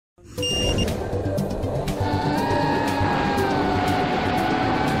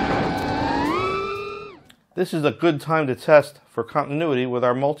This is a good time to test for continuity with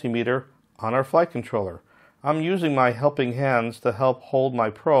our multimeter on our flight controller. I'm using my helping hands to help hold my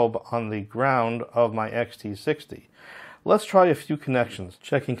probe on the ground of my XT60. Let's try a few connections.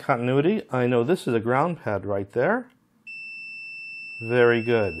 Checking continuity, I know this is a ground pad right there. Very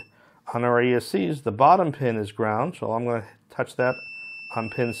good. On our ESCs, the bottom pin is ground, so I'm going to touch that on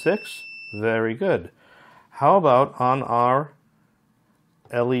pin 6. Very good. How about on our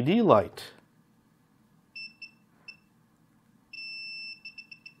LED light?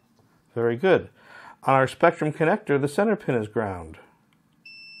 Very good. On our spectrum connector, the center pin is ground.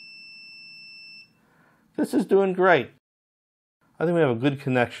 This is doing great. I think we have a good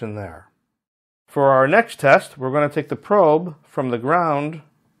connection there. For our next test, we're going to take the probe from the ground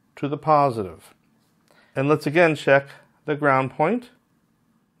to the positive. And let's again check the ground point.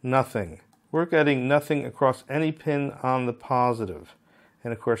 Nothing. We're getting nothing across any pin on the positive.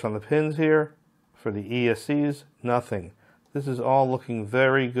 And of course on the pins here, for the ESCs, nothing. This is all looking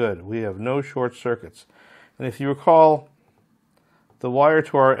very good. We have no short circuits. And if you recall, the wire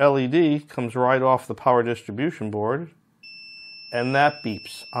to our LED comes right off the power distribution board, and that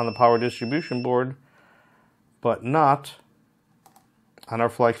beeps on the power distribution board, but not on our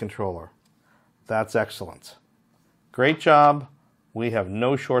flight controller. That's excellent. Great job. We have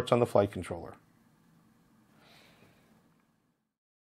no shorts on the flight controller.